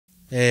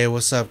Hey,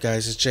 what's up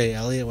guys, it's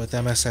Ellyiot with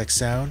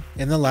MSXII.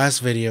 In the last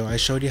video, I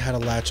showed you how to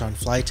latch on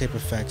fly tape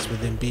effects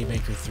within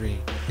Beatmaker 3.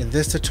 In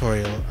this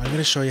tutorial, I'm going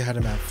to show you how to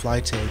map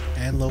fly tape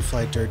and low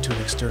fly dirt to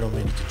an external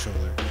MIDI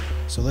controller.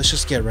 So let's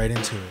just get right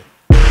into it.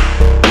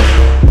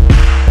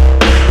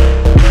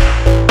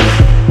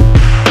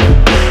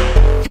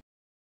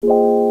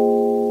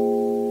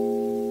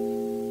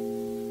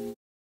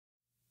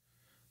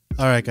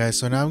 Alright guys,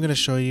 so now I'm going to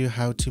show you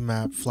how to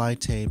map fly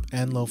tape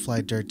and low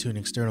fly dirt to an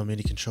external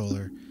MIDI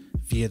controller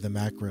via the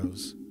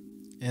macros.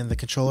 And the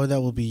controller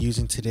that we'll be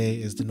using today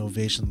is the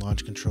Novation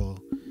launch control.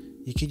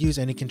 You could use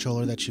any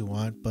controller that you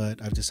want, but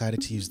I've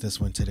decided to use this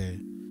one today.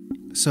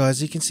 So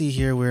as you can see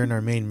here, we're in our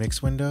main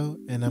mix window,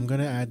 and I'm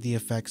going to add the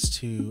effects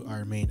to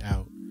our main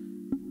out.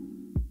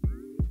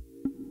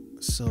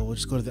 So we'll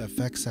just go to the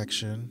effects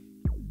section,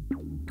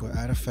 go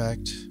add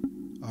effect,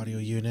 audio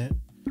unit,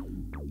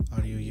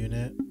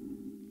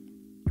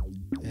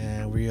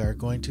 and we are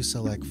going to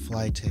select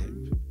fly tape.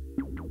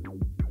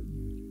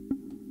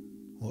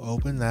 We'll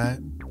open that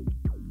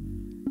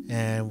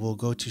and we'll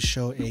go to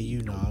show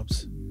AU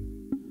knobs.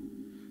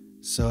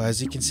 So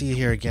as you can see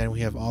here again, we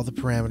have all the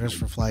parameters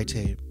for fly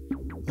tape.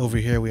 Over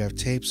here we have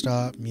tape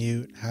stop,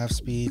 mute, half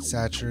speed,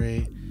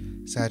 saturate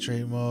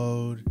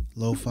mode,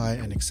 lo-fi,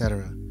 and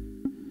etc.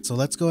 So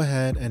let's go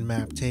ahead and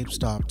map tape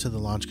stop to the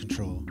launch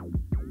control.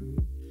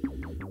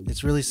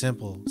 It's really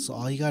simple, so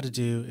all you got to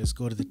do is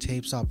go to the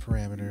tape stop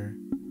parameter,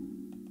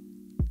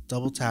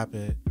 double tap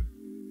it.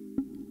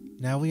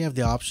 Now we have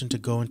the option to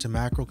go into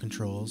macro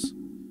controls,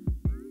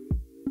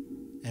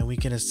 and we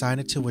can assign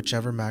it to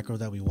whichever macro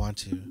that we want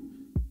to.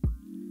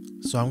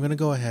 So I'm going to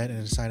go ahead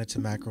and assign it to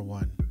macro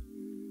 1.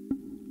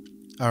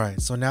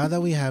 Alright, so now that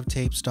we have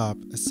tape stop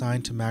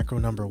assigned to macro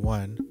number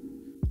 1,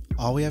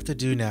 all we have to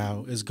do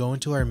now is go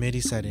into our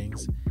MIDI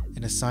settings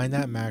and assign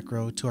that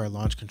macro to our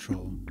launch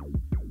control.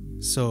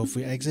 So if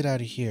we exit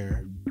out of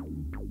here,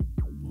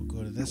 we'll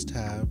go to this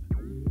tab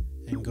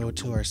and go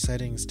to our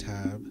settings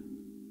tab.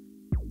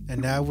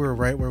 And now we're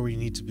right where we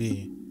need to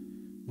be,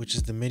 which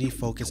is the MIDI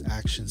focus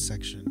action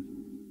section.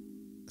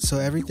 So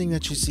everything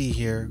that you see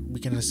here, we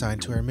can assign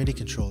to our MIDI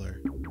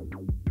controller.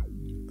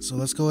 So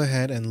let's go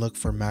ahead and look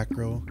for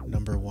macro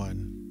number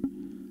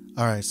 1.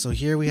 Alright, so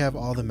here we have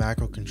all the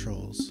macro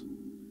controls.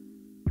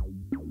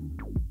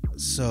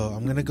 So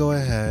I'm going to go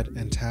ahead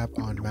and tap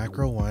on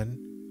macro 1.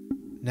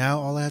 Now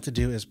all I have to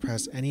do is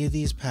press any of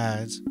these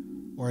pads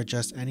or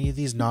adjust any of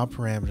these knob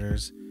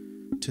parameters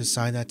to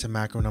assign that to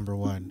macro number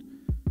 1.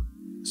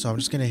 So I'm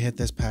just going to hit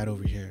this pad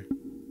over here.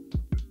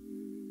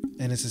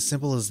 And it's as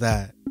simple as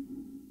that.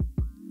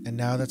 And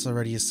now that's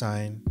already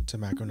assigned to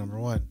macro number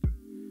 1.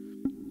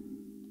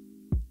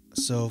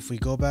 So if we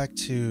go back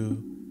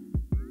to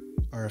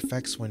our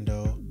effects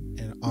window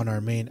and on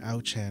our main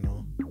out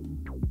channel,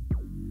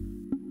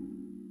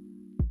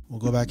 we'll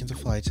go back into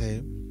fly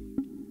tape.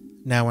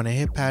 Now when I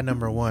hit pad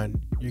number 1,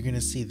 you're going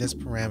to see this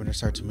parameter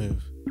start to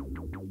move.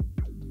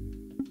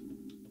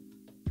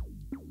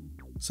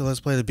 So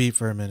let's play the beat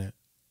for a minute.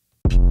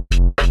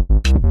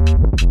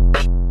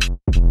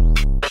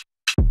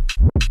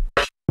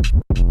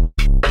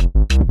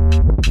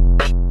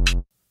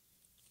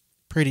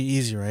 Pretty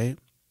easy, right?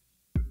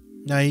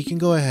 Now you can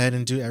go ahead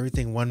and do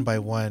everything one by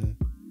one,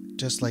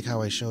 just like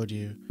how I showed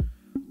you.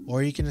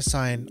 Or you can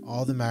assign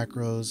all the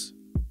macros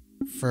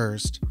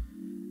first,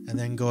 and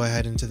then go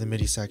ahead into the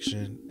MIDI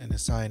section and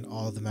assign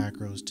all the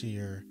macros to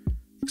your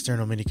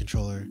external MIDI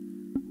controller.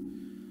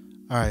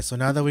 Alright, so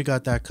now that we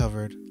got that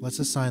covered, let's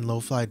assign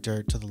low fly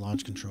dirt to the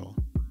launch control.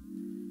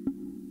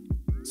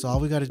 So all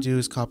we got to do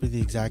is copy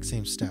the exact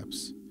same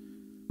steps.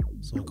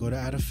 So we'll go to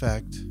add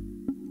effect,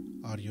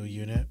 audio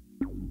unit,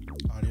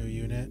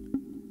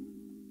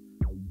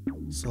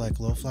 select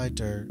low fly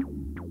dirt,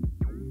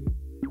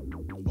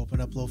 open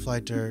up low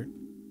fly dirt,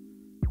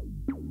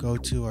 go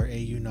to our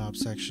AU knob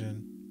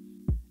section,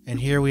 and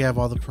here we have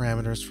all the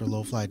parameters for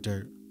low fly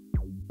dirt.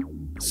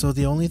 So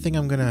the only thing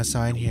I'm going to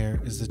assign here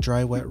is the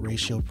dry wet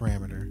ratio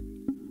parameter.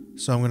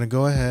 So I'm going to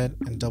go ahead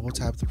and double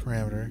tap the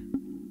parameter,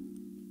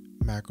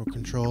 macro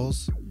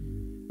controls,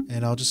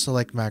 and I'll just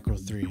select macro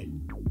 3.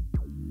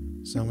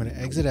 So I'm going to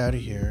exit out of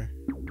here.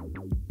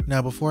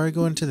 Now before I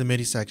go into the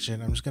MIDI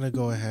section, I'm just going to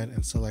go ahead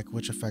and select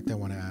which effect I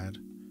want to add.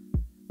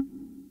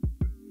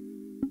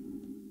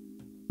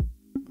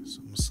 So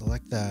I'm going to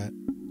select that.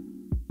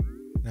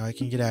 Now I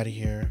can get out of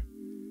here,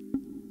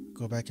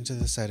 go back into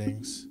the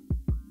settings,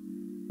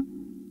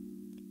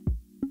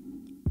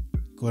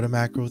 go to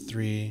macro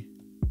 3,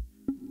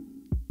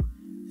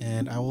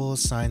 and I will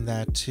assign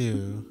that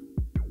to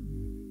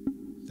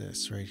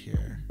this right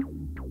here.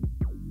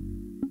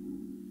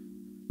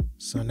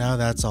 So now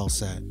that's all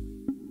set.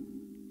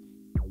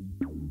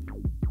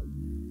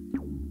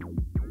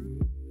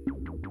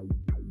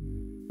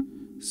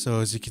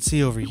 So as you can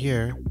see over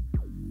here,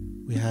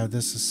 we have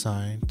this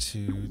assigned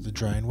to the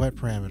dry and wet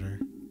parameter.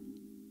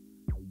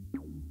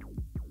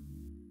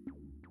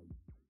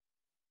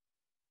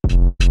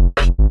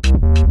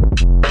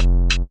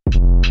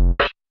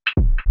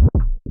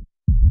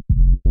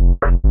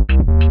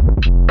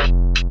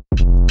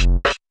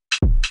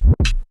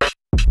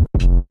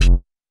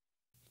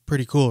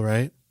 Pretty cool,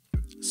 right?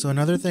 So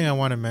another thing I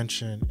want to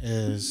mention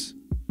is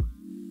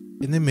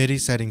in the MIDI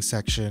settings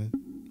section,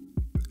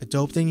 a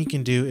dope thing you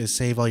can do is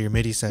save all your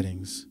MIDI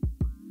settings.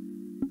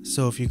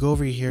 So if you go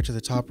over here to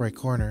the top right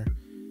corner,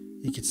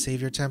 you can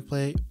save your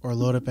template or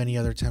load up any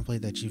other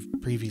template that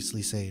you've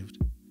previously saved.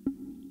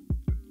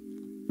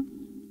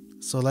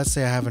 So let's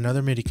say I have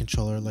another MIDI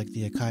controller like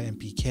the Akai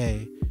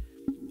MPK.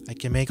 I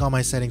can make all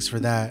my settings for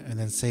that and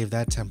then save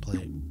that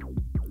template.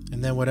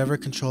 And then whatever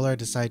controller I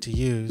decide to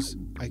use,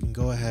 I can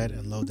go ahead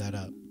and load that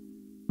up.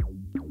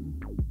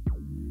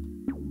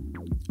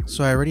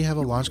 So I already have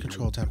a launch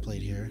control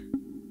template here.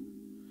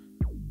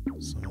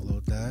 So I'm gonna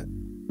load that.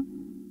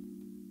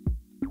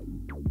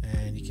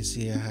 And you can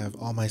see I have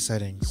all my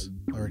settings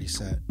already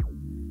set.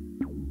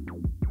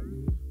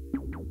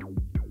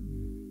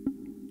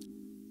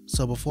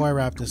 So before I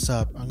wrap this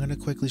up, I'm going to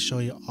quickly show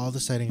you all the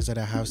settings that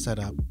I have set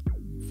up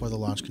for the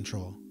launch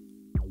control.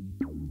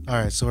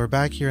 Alright, so we're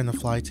back here in the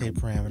fly tape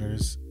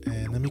parameters,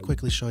 and let me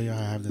quickly show you how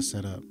I have this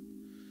set up.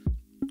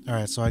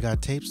 Alright, so I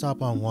got tape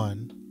stop on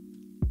 1,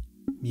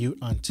 mute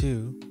on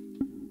 2,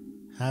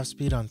 half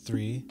speed on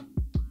 3,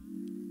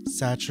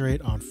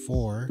 saturate on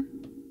 4,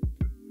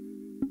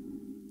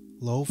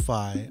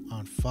 lo-fi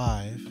on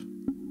 5,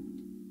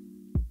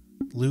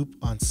 loop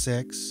on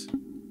 6,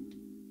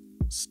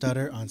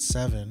 stutter on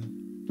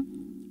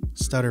 7,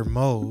 stutter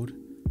mode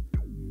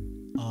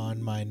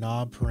on my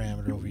knob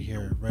parameter over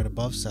here right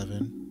above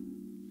 7.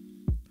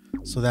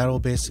 So that will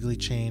basically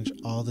change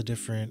all the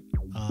different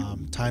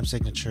time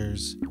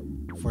signatures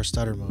for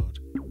stutter mode.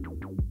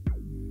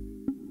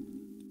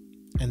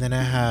 And then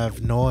I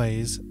have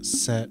noise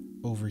set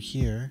over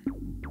here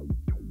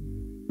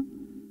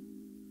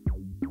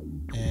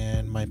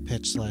and my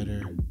pitch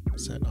slider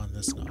set on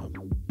this knob.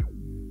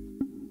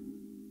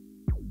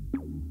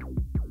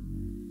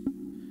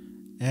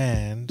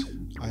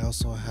 And I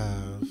also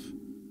have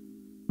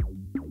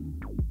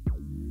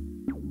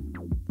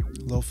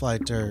lo-fi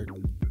dirt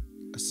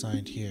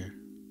assigned here.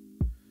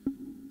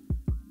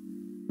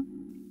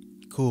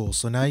 Cool,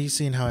 so now you've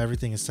seen how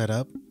everything is set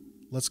up.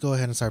 Let's go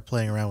ahead and start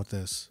playing around with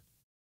this.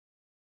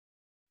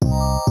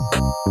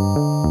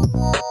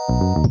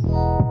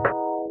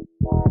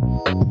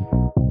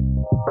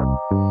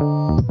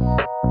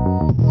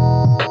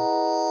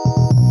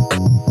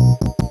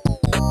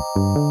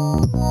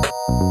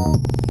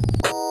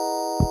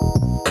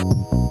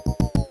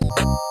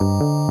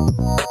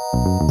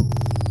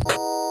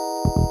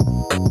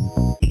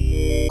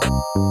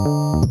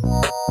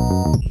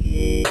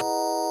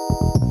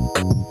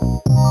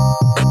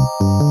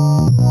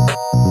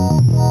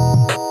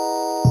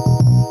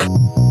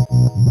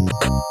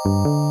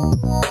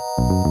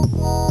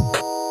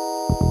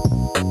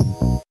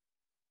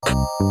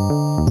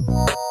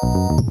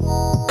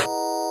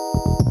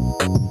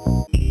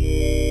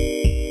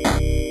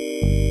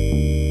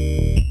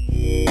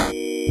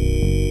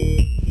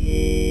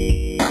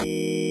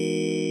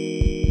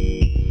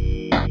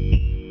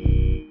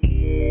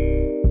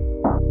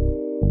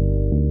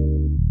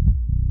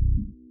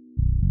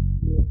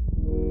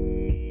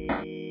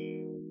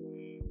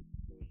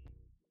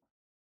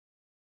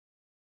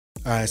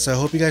 Alright, so I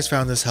hope you guys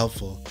found this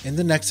helpful. In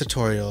the next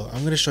tutorial, I'm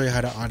going to show you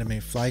how to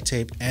automate fly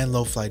tape and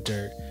lo-fi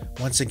dirt,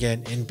 once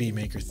again in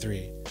Beatmaker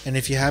 3. And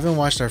if you haven't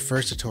watched our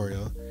first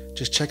tutorial,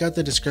 just check out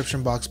the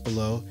description box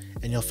below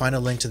and you'll find a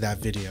link to that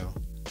video.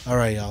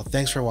 Alright y'all,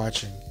 thanks for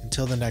watching.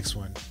 Until the next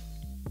one,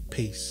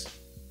 peace.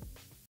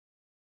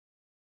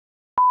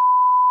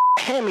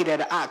 Hand me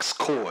that aux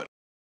cord.